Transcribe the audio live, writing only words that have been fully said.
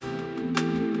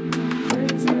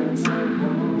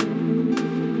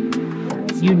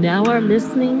You now are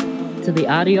listening to the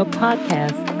audio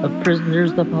podcast of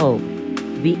Prisoners of Hope,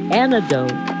 the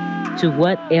antidote to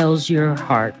what ails your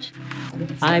heart.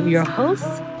 I'm your host,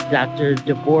 Dr.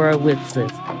 Debbora Whitson.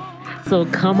 So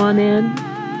come on in,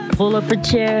 pull up a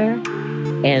chair,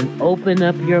 and open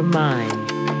up your mind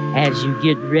as you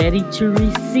get ready to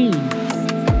receive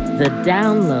the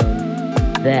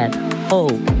download that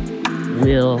hope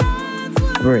will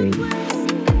bring.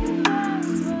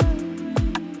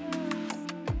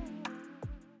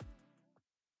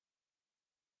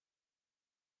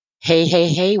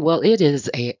 Hey. Well, it is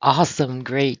an awesome,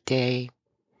 great day.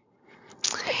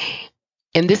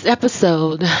 In this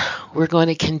episode, we're going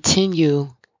to continue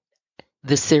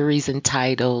the series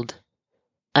entitled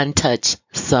Untouched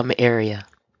Some Area.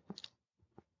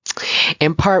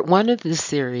 In part one of this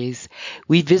series,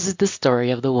 we visit the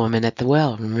story of the woman at the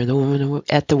well. Remember the woman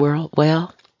at the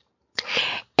well?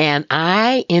 And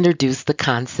I introduced the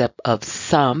concept of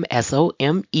some,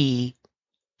 S-O-M-E,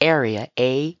 area,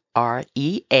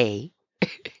 A-R-E-A,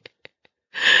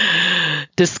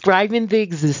 describing the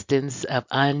existence of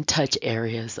untouched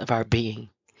areas of our being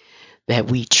that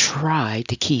we try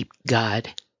to keep God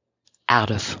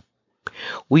out of.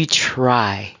 We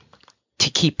try to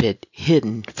keep it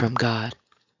hidden from God.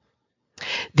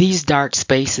 These dark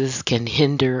spaces can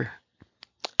hinder,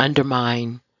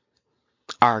 undermine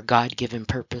our God-given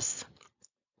purpose.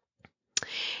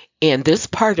 In this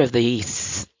part of the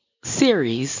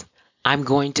series, I'm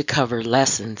going to cover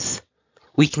lessons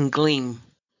we can glean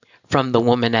from the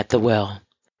woman at the well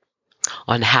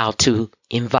on how to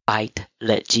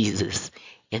let Jesus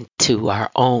into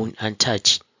our own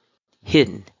untouched,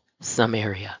 hidden some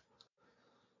area.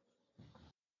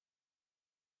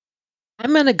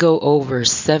 I'm going to go over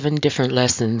 7 different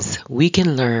lessons we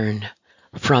can learn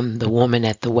from the woman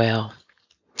at the well.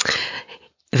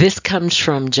 This comes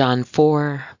from John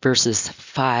 4, verses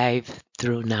 5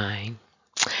 through 9.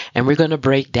 And we're going to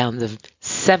break down the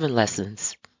 7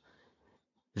 lessons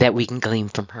that we can glean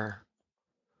from her.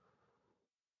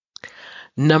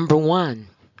 Number 1,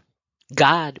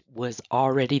 God was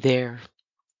already there.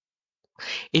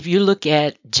 If you look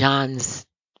at John's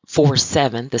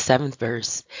 4:7, the 7th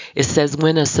verse, it says,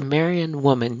 when a Samaritan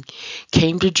woman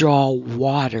came to draw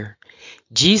water,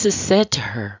 Jesus said to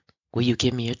her, will you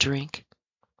give me a drink?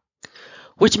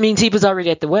 Which means he was already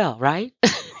at the well, right?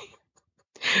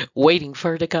 Waiting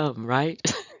for her to come, right?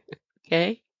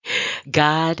 Okay?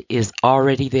 God is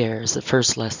already there is the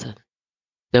first lesson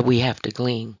that we have to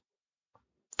glean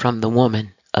from the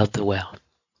woman of the well.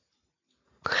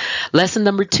 Lesson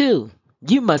number 2,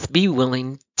 you must be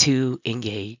willing to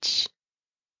engage.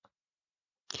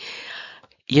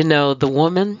 You know, the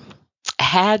woman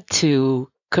had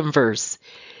to converse.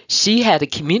 She had to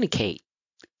communicate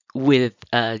with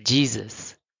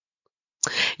Jesus.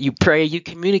 You pray, you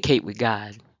communicate with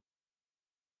God.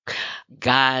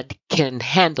 God can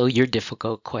handle your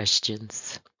difficult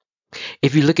questions.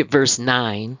 If you look at verse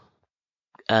 9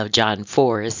 of John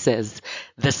 4, it says,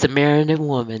 the Samaritan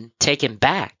woman, taken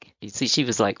back, you see, she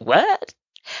was like, what?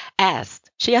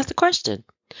 She asked a question.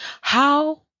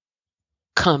 How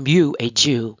come you, a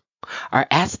Jew, are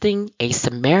asking a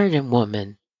Samaritan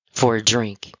woman for a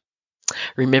drink?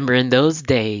 Remember, in those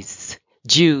days,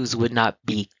 Jews would not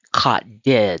be caught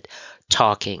dead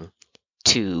talking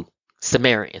to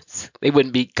Samaritans. They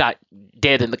wouldn't be caught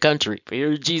dead in the country.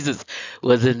 Here Jesus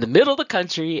was in the middle of the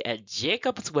country at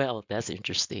Jacob's well. That's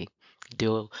interesting.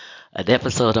 Do an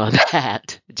episode on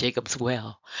that, Jacob's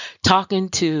well, talking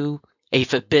to a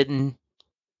forbidden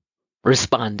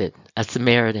respondent, a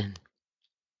Samaritan.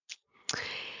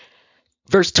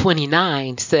 Verse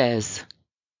 29 says,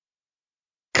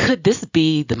 could this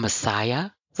be the Messiah?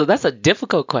 So that's a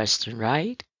difficult question,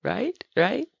 right? Right?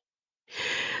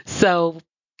 So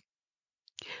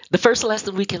the first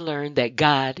lesson we can learn that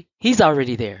God, he's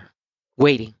already there,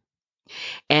 waiting.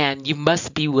 And you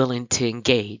must be willing to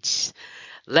engage.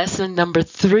 Lesson number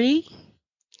 3,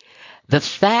 the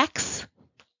facts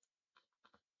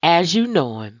as you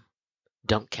know them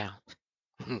don't count.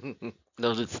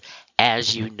 Notice,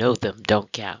 as you know them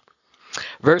don't count.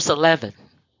 Verse 11,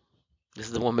 this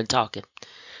is the woman talking.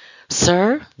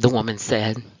 Sir, the woman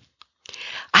said,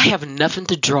 I have nothing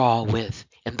to draw with,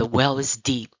 and the well is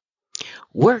deep.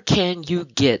 Where can you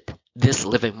get this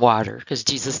living water? Because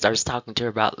Jesus starts talking to her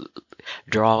about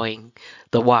drawing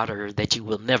the water that you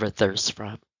will never thirst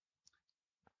from.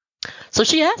 So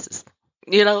she asks,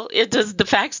 it does, the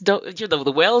facts don't,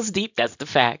 the well is deep, that's the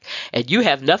fact. And you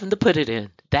have nothing to put it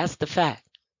in, that's the fact.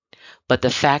 But the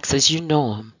facts as you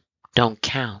know them don't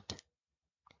count.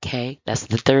 Okay, that's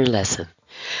the 3rd lesson.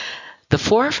 The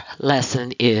 4th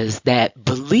lesson is that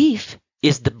belief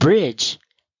is the bridge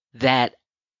that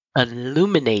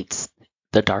illuminates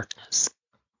the darkness.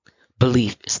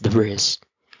 Belief is the bridge.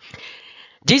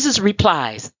 Jesus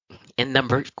replies in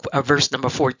verse number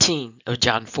 14 of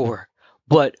John 4.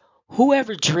 But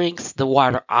whoever drinks the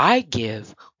water I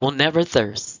give will never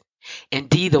thirst.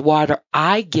 Indeed, the water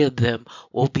I give them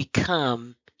will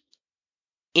become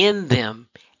in them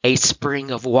a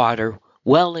spring of water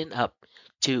welling up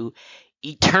to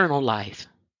eternal life.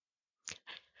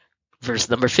 Verse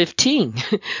number 15.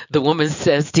 The woman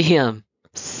says to him,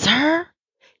 Sir,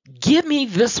 give me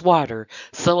this water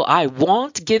so I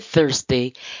won't get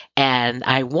thirsty and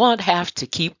I won't have to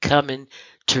keep coming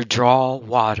to draw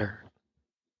water.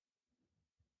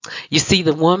 You see,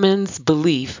 the woman's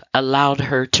belief allowed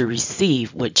her to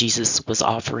receive what Jesus was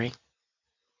offering.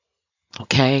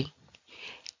 Okay?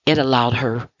 It allowed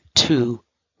her to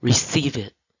receive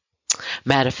it.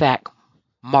 Matter of fact,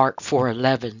 Mark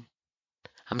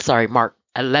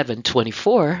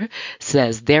 11:24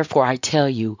 says, Therefore I tell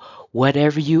you,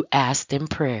 whatever you ask in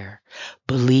prayer,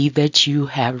 believe that you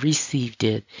have received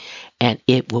it and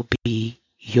it will be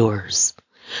yours.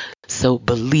 So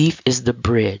belief is the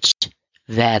bridge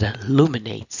that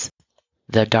illuminates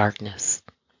the darkness.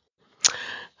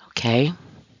 Okay?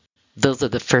 Those are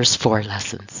the first 4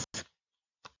 lessons.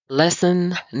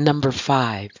 Lesson number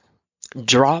 5,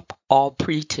 drop all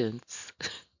pretense.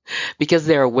 Because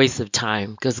they're a waste of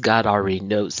time, because God already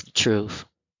knows the truth.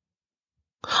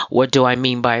 What do I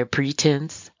mean by a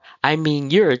pretense? I mean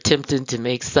you're attempting to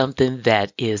make something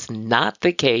that is not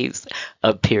the case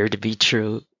appear to be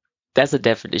true. That's a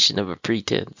definition of a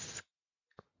pretense.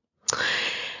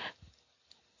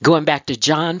 Going back to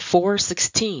John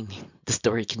 4:16, the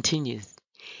story continues.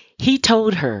 He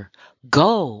told her,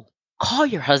 Go, call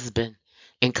your husband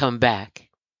and come back.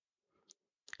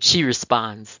 She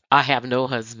responds, I have no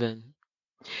husband.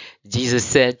 Jesus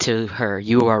said to her,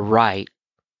 You are right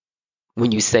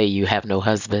when you say you have no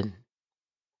husband.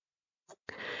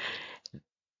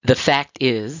 The fact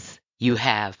is, you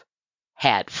have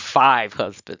had 5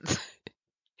 husbands.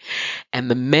 And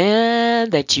the man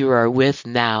that you are with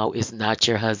now is not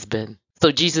your husband.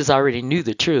 So Jesus already knew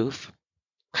the truth.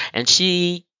 And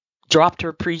she dropped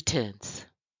her pretense.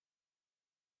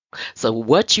 So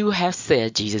what you have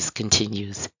said, Jesus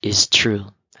continues, is true.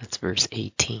 That's verse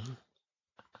 18.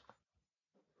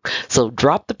 So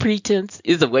drop the pretense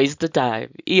is a waste of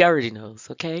time. He already knows,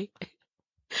 okay?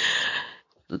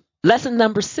 Lesson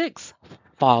number 6,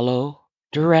 follow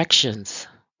directions.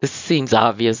 This seems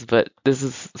obvious, but this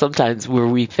is sometimes where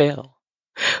we fail.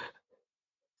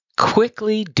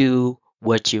 Quickly do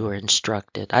what you are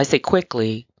instructed. I say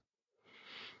quickly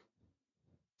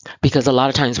because a lot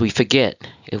of times we forget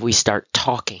if we start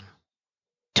talking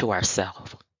to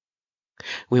ourselves.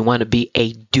 We want to be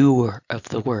a doer of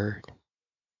the word.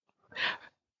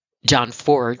 John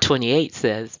 4:28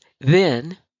 says,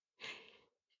 Then,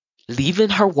 leaving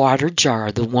her water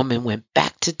jar, the woman went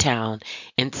back to town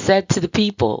and said to the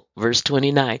people, verse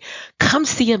 29, Come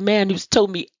see a man who's told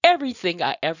me everything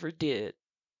I ever did.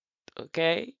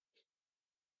 Okay?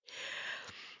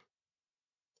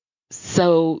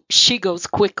 So she goes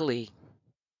quickly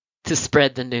to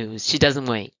spread the news. She doesn't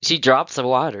wait. She drops her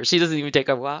water. She doesn't even take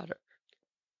her water.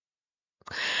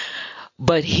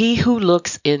 But he who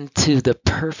looks into the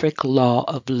perfect law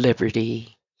of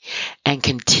liberty and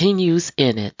continues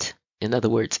in it, in other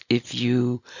words, if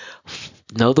you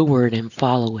know the word and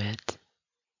follow it,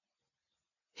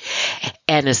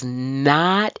 and is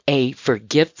not a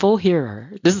forgetful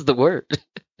hearer, this is the word,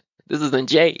 this is in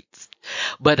James,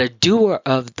 but a doer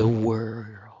of the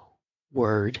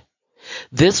word,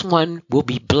 this one will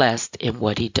be blessed in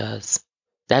what he does.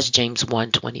 That's James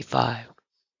 1:25.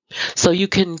 So you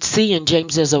can see in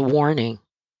James there's a warning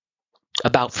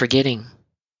about forgetting.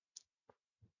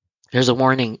 There's a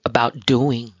warning about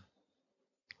doing.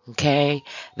 Okay?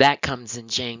 That comes in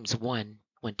James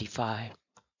 1:25.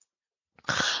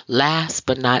 Last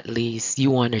but not least,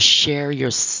 you want to share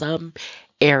your some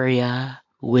area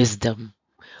wisdom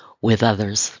with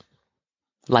others,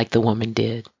 like the woman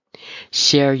did.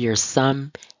 Share your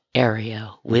some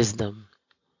area wisdom.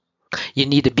 You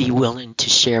need to be willing to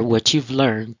share what you've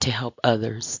learned to help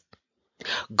others.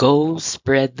 Go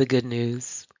spread the good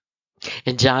news.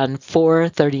 In John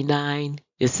 4:39,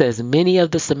 it says, Many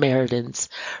of the Samaritans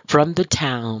from the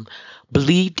town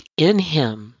believed in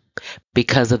him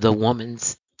because of the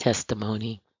woman's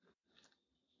testimony.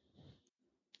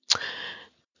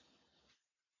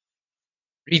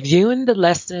 Reviewing the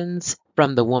lessons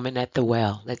from the woman at the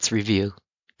well. Let's review,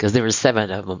 because there were 7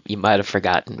 of them. You might have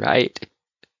forgotten, right?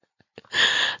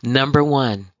 Number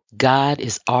 1, God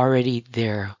is already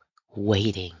there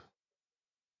waiting.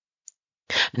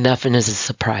 Nothing is a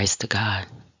surprise to God.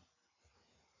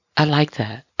 I like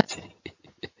that.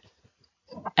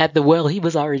 At the well, he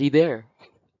was already there.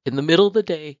 In the middle of the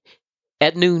day,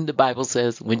 at noon, the Bible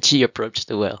says, when she approached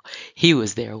the well, he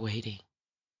was there waiting.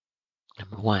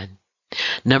 Number one.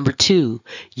 Number two,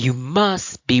 you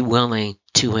must be willing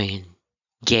to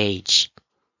engage.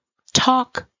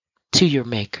 Talk to your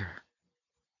maker.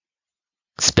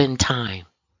 Spend time.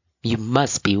 You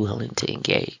must be willing to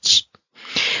engage.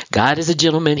 God is a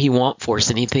gentleman. He won't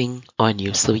force anything on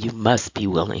you, so you must be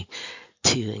willing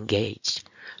to engage.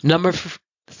 Number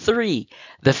three,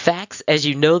 the facts as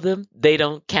you know them, they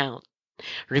don't count.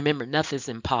 Remember, nothing's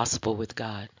impossible with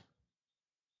God.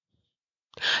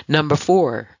 Number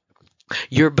four,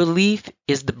 your belief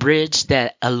is the bridge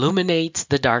that illuminates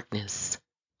the darkness.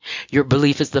 Your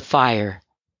belief is the fire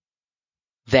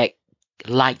that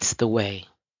lights the way.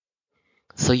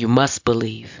 So you must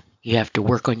believe. You have to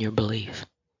work on your belief.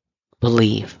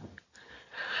 Believe.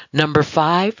 Number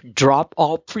five, drop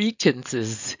all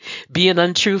pretenses. Being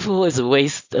untruthful is a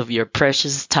waste of your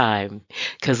precious time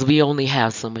because we only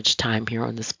have so much time here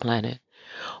on this planet.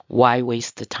 Why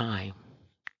waste the time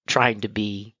trying to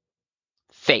be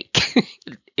fake?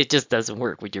 It just doesn't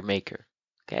work with your maker.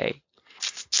 Okay.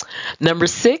 Number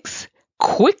six,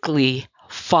 quickly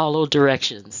follow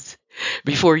directions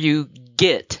before you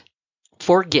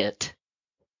forget.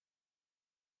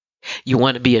 You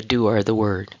want to be a doer of the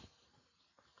word.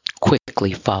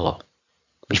 Quickly follow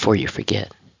before you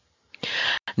forget.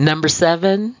 Number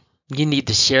seven, you need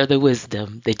to share the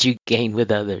wisdom that you gain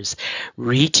with others.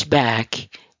 Reach back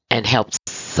and help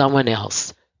someone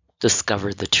else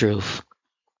discover the truth.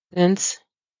 Since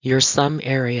your some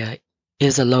area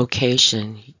is a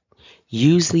location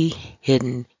usually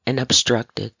hidden and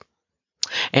obstructed,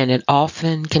 and it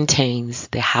often contains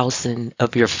the housing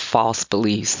of your false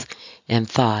beliefs and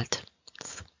thoughts.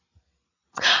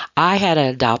 I had to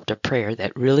adopt a prayer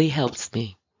that really helps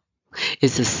me.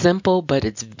 It's a simple, but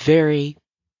it's very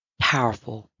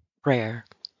powerful prayer.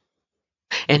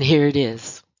 And here it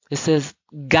is. It says,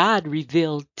 God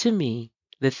revealed to me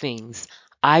the things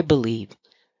I believe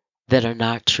that are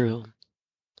not true.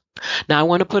 Now, I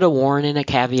want to put a warning, a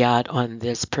caveat on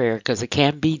this prayer because it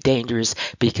can be dangerous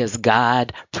because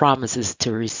God promises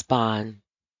to respond.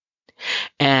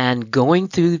 And going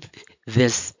through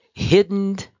this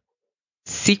hidden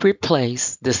secret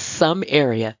place, this some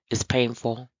area is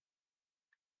painful.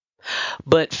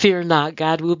 But fear not,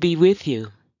 God will be with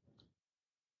you.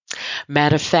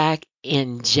 Matter of fact,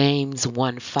 in James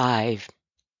 1:5,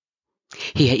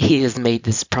 he has made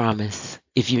this promise.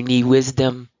 If you need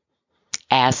wisdom,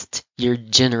 ask your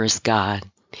generous God,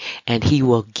 and he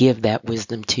will give that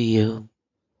wisdom to you.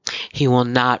 He will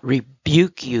not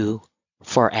rebuke you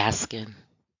for asking.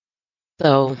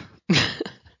 So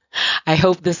I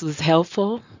hope this was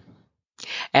helpful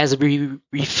as we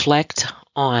reflect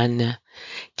on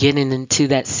getting into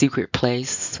that secret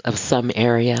place of some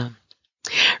area.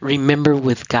 Remember,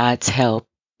 with God's help,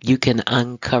 you can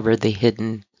uncover the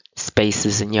hidden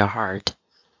spaces in your heart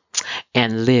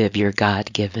and live your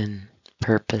God-given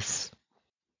purpose.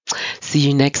 See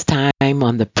you next time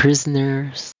on the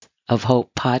Prisoners of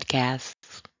Hope podcast.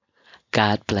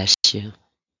 God bless you.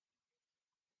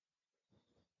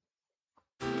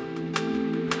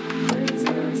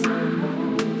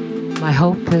 My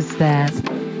hope is that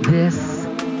this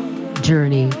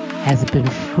journey has been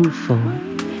fruitful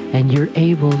and you're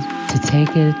able to take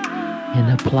it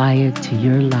and apply it to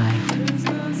your life.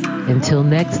 Until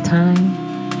next time,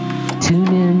 tune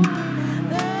in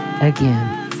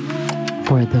again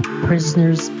for the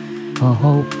Prisoners of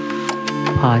Hope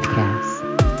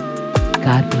podcast.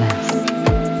 God bless.